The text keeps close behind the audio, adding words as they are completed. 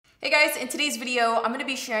Hey guys, in today's video, I'm gonna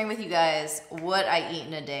be sharing with you guys what I eat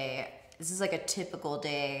in a day. This is like a typical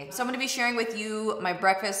day. So I'm gonna be sharing with you my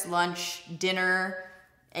breakfast, lunch, dinner,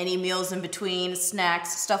 any meals in between,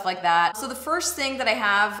 snacks, stuff like that. So the first thing that I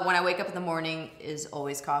have when I wake up in the morning is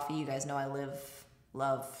always coffee. You guys know I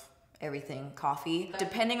love everything coffee.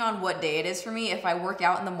 Depending on what day it is for me, if I work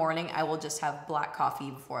out in the morning, I will just have black coffee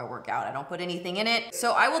before I work out. I don't put anything in it.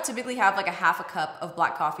 So I will typically have like a half a cup of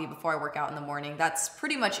black coffee before I work out in the morning. That's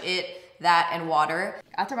pretty much it, that and water.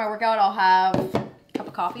 After my workout, I'll have a cup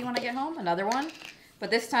of coffee when I get home, another one. But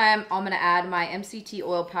this time I'm gonna add my MCT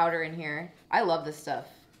oil powder in here. I love this stuff,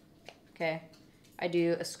 okay? I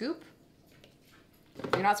do a scoop.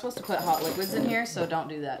 You're not supposed to put hot liquids in here, so don't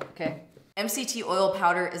do that, okay? MCT oil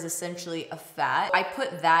powder is essentially a fat. I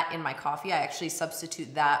put that in my coffee. I actually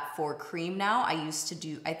substitute that for cream now. I'm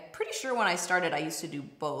pretty sure when I started, I used to do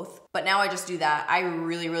both, but now I just do that. I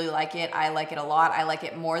really like it. I like it a lot. I like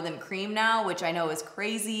it more than cream now, which I know is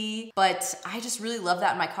crazy, but I just really love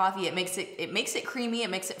that in my coffee. It makes it creamy. It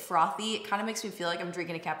makes it frothy. It kind of makes me feel like I'm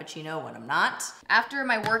drinking a cappuccino when I'm not. After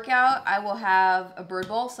my workout, I will have a bird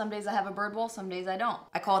bowl. Some days I have a bird bowl, some days I don't.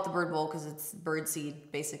 I call it the bird bowl because it's bird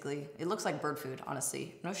seed, basically. It looks like bird food,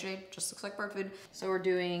 honestly. No shade, just looks like bird food. So we're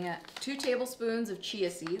doing 2 tablespoons of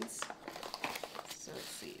chia seeds. So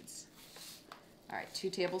seeds. All right,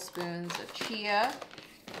 2 tablespoons of chia,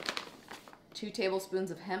 2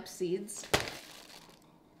 tablespoons of hemp seeds.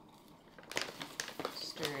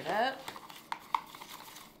 Stir it up.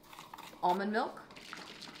 Almond milk.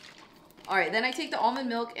 All right, then I take the almond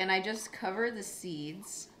milk and I just cover the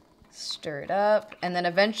seeds. Stir it up, and then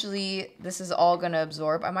eventually this is all gonna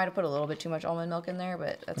absorb. I might have put a little bit too much almond milk in there,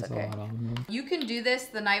 but that's okay. A lot of almond milk. You can do this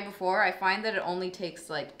the night before. I find that it only takes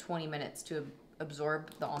like 20 minutes to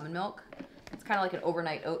absorb the almond milk. It's kind of like an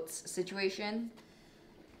overnight oats situation.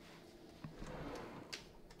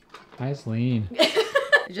 Nice lean.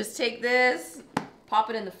 Just take this, pop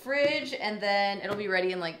it in the fridge, and then it'll be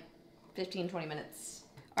ready in like 15-20 minutes.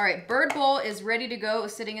 All right, bird bowl is ready to go. It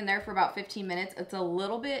was sitting in there for about 15 minutes. It's a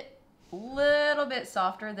little bit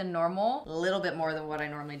softer than normal, a little bit more than what I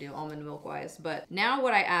normally do almond milk wise. But now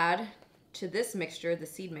what I add to this mixture, the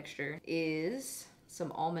seed mixture, is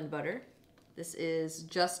some almond butter. This is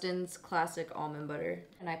Justin's classic almond butter,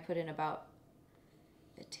 and I put in about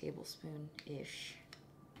a tablespoon-ish.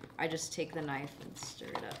 I just take the knife and stir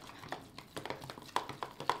it up.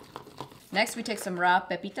 Next we take some raw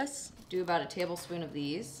pepitas. Do about a tablespoon of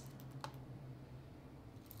these.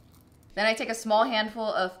 Then I take a small handful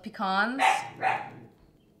of pecans.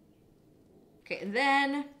 Okay, and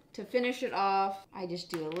then to finish it off, I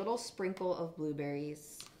just do a little sprinkle of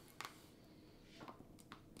blueberries.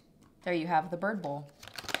 There you have the bird bowl.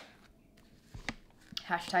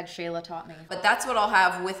 Hashtag Shayla taught me. But that's what I'll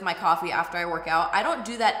have with my coffee after I work out. I don't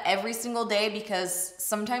do that every single day because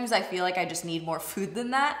sometimes I feel like I just need more food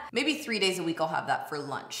than that. Maybe 3 days a week I'll have that for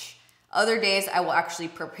lunch. Other days I will actually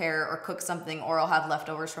prepare or cook something, or I'll have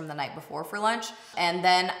leftovers from the night before for lunch. And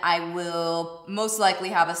then I will most likely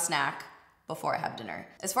have a snack before I have dinner.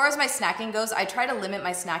 As far as my snacking goes, I try to limit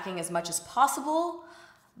my snacking as much as possible,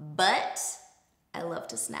 but I love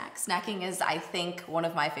to snack. Snacking is, I think, one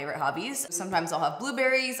of my favorite hobbies. Sometimes I'll have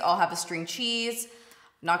blueberries, I'll have a string cheese.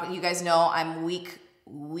 You guys know I'm weak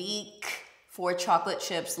for chocolate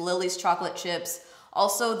chips, Lily's chocolate chips.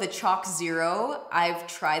 Also, the Chalk Zero, I've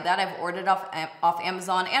tried that. I've ordered off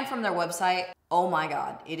Amazon and from their website. Oh my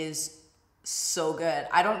God, it is so good.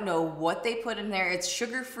 I don't know what they put in there. It's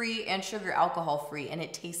sugar-free and sugar alcohol-free, and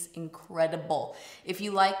it tastes incredible. If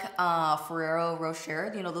you like Ferrero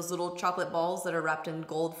Rocher, you know, those little chocolate balls that are wrapped in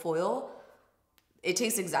gold foil, it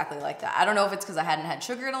tastes exactly like that. I don't know if it's because I hadn't had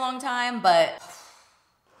sugar in a long time, but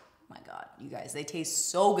my God, you guys, they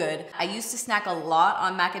taste so good. I used to snack a lot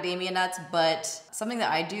on macadamia nuts, but something that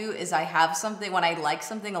I do is I have something, when I like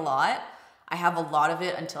something a lot, I have a lot of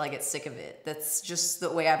it until I get sick of it. That's just the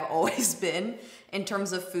way I've always been in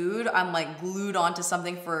terms of food. I'm like glued onto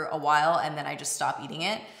something for a while and then I just stop eating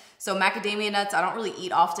it. So macadamia nuts, I don't really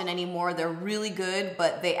eat often anymore. They're really good,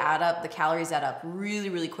 but they add up, the calories add up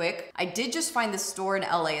really quick. I did just find this store in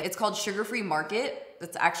LA. It's called Sugar Free Market.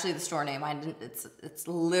 That's actually the store name. It's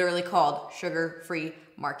literally called Sugar Free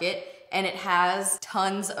Market, and it has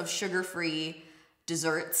tons of sugar-free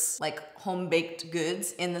desserts, like home-baked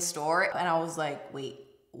goods in the store. And I was like, wait,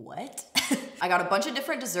 what? I got a bunch of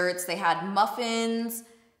different desserts. They had muffins,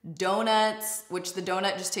 donuts, which the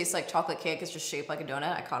donut just tastes like chocolate cake. It's just shaped like a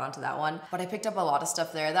donut. I caught onto that one. But I picked up a lot of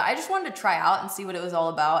stuff there that I just wanted to try out and see what it was all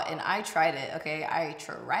about. And I tried it, okay? I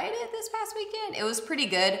tried it this past weekend. It was pretty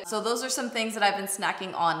good. So those are some things that I've been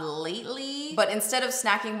snacking on lately. But instead of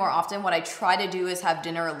snacking more often, what I try to do is have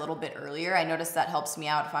dinner a little bit earlier. I notice that helps me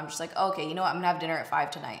out if I'm just like, okay, you know what? I'm gonna have dinner at 5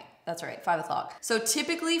 tonight. That's right, 5 o'clock. So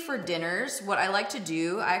typically for dinners, what I like to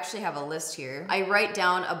do, I actually have a list here. I write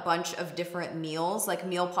down a bunch of different meals, like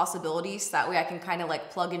meal possibilities. So that way I can kind of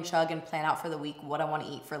like plug and chug and plan out for the week what I want to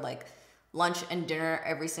eat for like lunch and dinner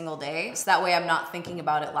every single day. So that way I'm not thinking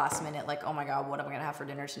about it last minute, like, oh my God, what am I gonna have for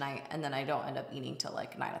dinner tonight? And then I don't end up eating till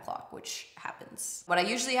like 9 o'clock, which happens. What I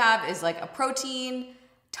usually have is like a protein,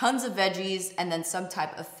 tons of veggies, and then some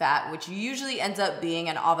type of fat, which usually ends up being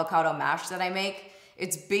an avocado mash that I make.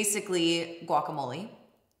 It's basically guacamole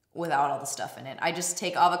without all the stuff in it. I just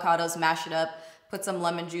take avocados, mash it up, put some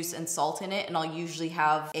lemon juice and salt in it, and I'll usually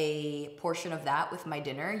have a portion of that with my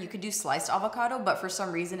dinner. You could do sliced avocado, but for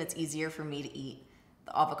some reason it's easier for me to eat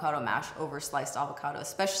the avocado mash over sliced avocado,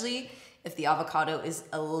 especially if the avocado is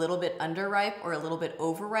a little bit underripe or a little bit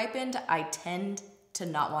over-ripened. I tend to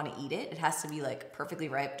not want to eat it. It has to be like perfectly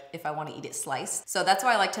ripe if I want to eat it sliced. So that's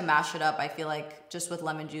why I like to mash it up. I feel like just with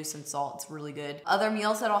lemon juice and salt, it's really good. Other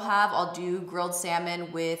meals that I'll have, I'll do grilled salmon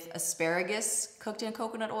with asparagus cooked in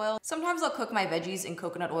coconut oil. Sometimes I'll cook my veggies in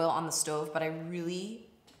coconut oil on the stove, but I really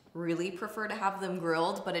prefer to have them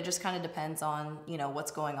grilled, but it just kind of depends on, you know,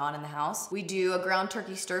 what's going on in the house. We do a ground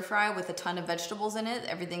turkey stir fry with a ton of vegetables in it.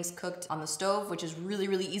 Everything's cooked on the stove, which is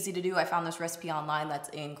really easy to do. I found this recipe online that's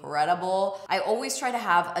incredible. I always try to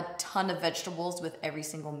have a ton of vegetables with every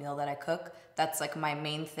single meal that I cook. That's like my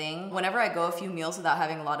main thing. Whenever I go a few meals without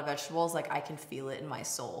having a lot of vegetables, like I can feel it in my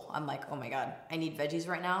soul. I'm like, oh my God, I need veggies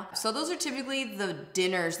right now. So those are typically the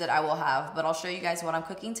dinners that I will have, but I'll show you guys what I'm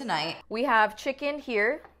cooking tonight. We have chicken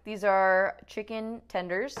here. These are chicken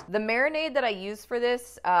tenders. The marinade that I use for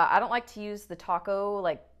this, I don't like to use the taco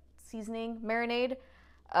like seasoning marinade.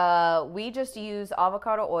 We just use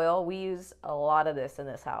avocado oil. We use a lot of this in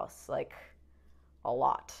this house, like a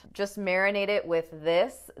lot. Just marinate it with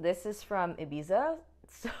this. This is from Ibiza,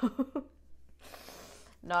 so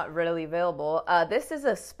not readily available. This is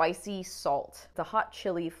a spicy salt. It's a hot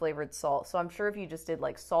chili flavored salt. So I'm sure if you just did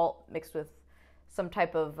like salt mixed with some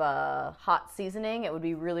type of hot seasoning, it would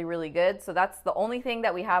be really good. So that's the only thing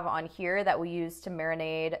that we have on here that we use to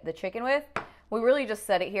marinate the chicken with. We really just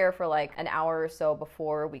set it here for like an hour or so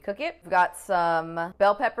before we cook it. We've got some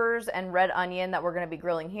bell peppers and red onion that we're gonna be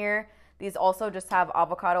grilling here. These also just have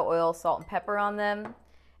avocado oil, salt, and pepper on them.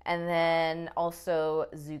 And then also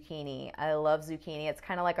zucchini. I love zucchini. It's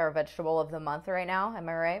kind of like our vegetable of the month right now, am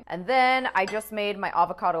I right? And then I just made my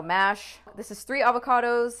avocado mash. This is 3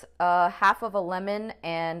 avocados, half of a lemon,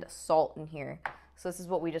 and salt in here. So this is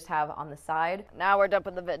what we just have on the side. Now we're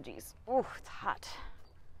dumping the veggies. Ooh, it's hot.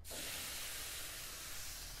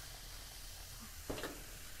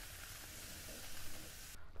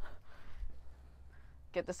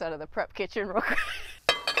 Get this out of the prep kitchen real quick.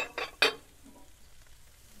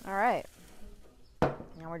 All right,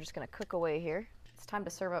 now we're just gonna cook away here. It's time to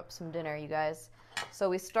serve up some dinner, you guys. So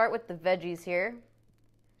we start with the veggies here.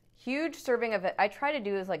 Huge serving of it. I try to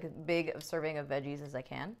do as like big of serving of veggies as I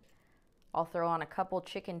can. I'll throw on a couple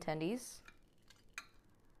chicken tendies.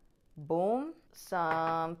 Boom.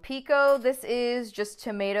 Some pico. This is just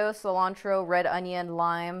tomato, cilantro, red onion,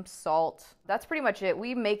 lime, salt. That's pretty much it.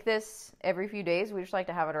 We make this every few days. We just like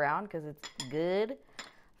to have it around because it's good.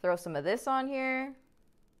 Throw some of this on here.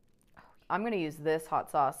 I'm gonna use this hot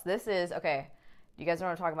sauce. This is, okay, you guys know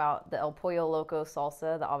what I'm talking about? The El Pollo Loco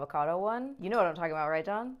salsa, the avocado one. You know what I'm talking about, right,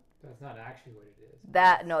 John? That's not actually what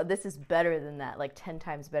it is. No, this is better than that, like 10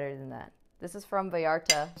 times better than that. This is from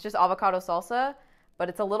Vallarta. It's just avocado salsa, but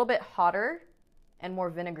it's a little bit hotter and more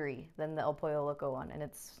vinegary than the El Pollo Loco one, and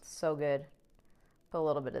it's so good. Put a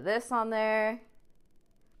little bit of this on there.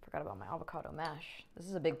 Forgot about my avocado mash. This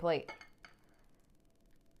is a big plate.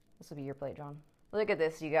 This will be your plate, John. Look at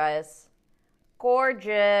this, you guys.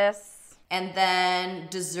 Gorgeous. And then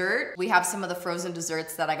dessert, we have some of the frozen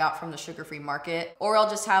desserts that I got from the sugar-free market, or I'll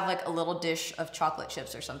just have like a little dish of chocolate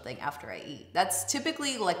chips or something after I eat. That's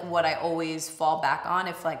typically like what I always fall back on.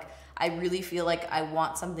 If like I really feel like I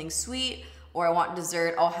want something sweet or I want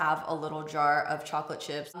dessert, I'll have a little jar of chocolate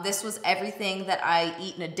chips. This was everything that I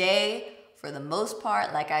eat in a day for the most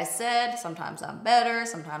part. Like I said, sometimes I'm better,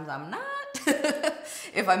 sometimes I'm not.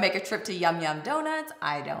 If I make a trip to Yum Yum Donuts,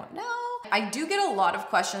 I don't know. I do get a lot of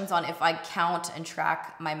questions on if I count and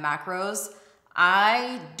track my macros.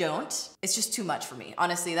 I don't. It's just too much for me.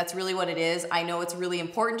 Honestly, that's really what it is. I know it's really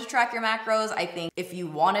important to track your macros. I think if you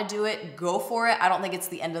want to do it, go for it. I don't think it's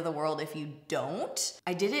the end of the world if you don't.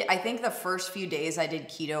 I did it, I think the first few days I did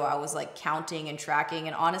keto, I was like counting and tracking.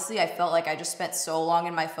 And honestly, I felt like I just spent so long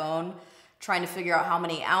in my phone trying to figure out how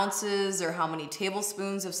many ounces or how many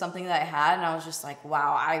tablespoons of something that I had. And I was just like,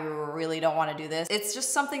 wow, I really don't want to do this. It's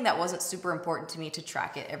just something that wasn't super important to me to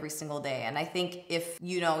track it every single day. And I think if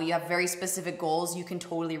you have very specific goals, you can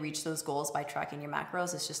totally reach those goals by tracking your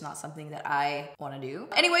macros. It's just not something that I want to do.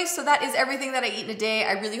 Anyway, so that is everything that I eat in a day.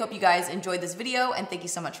 I really hope you guys enjoyed this video and thank you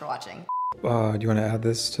so much for watching. Do you want to add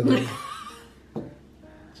this to the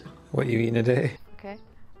what you eat in a day? Okay.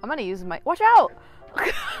 I'm gonna use my, watch out!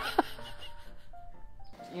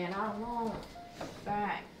 And I won't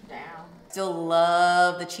back down. Still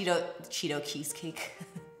love the Cheeto cheesecake.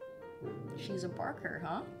 She's a barker,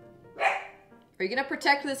 huh? Are you gonna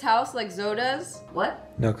protect this house like Zoe does?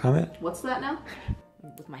 What? No comment? What's that now?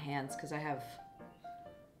 With my hands, because I have...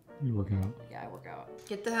 You work out. Yeah, I work out.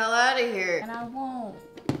 Get the hell out of here. And I won't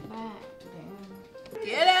back down.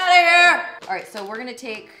 Get out of here! All right, so we're gonna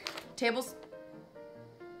take tables...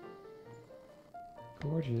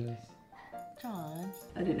 Gorgeous. John.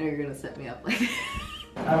 I didn't know you were gonna set me up like that.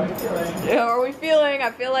 How are we feeling? Yeah, how are we feeling?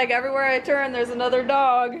 I feel like everywhere I turn, there's another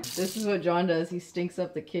dog. This is what John does. He stinks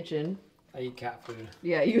up the kitchen. I eat cat food.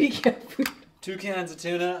 Yeah, you eat cat food. 2 cans of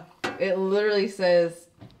tuna. It literally says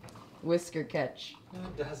whisker catch. No,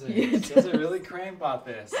 it doesn't. Yeah, It doesn't really crayon about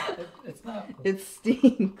this. It's not. It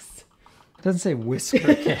stinks. It doesn't say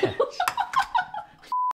whisker catch.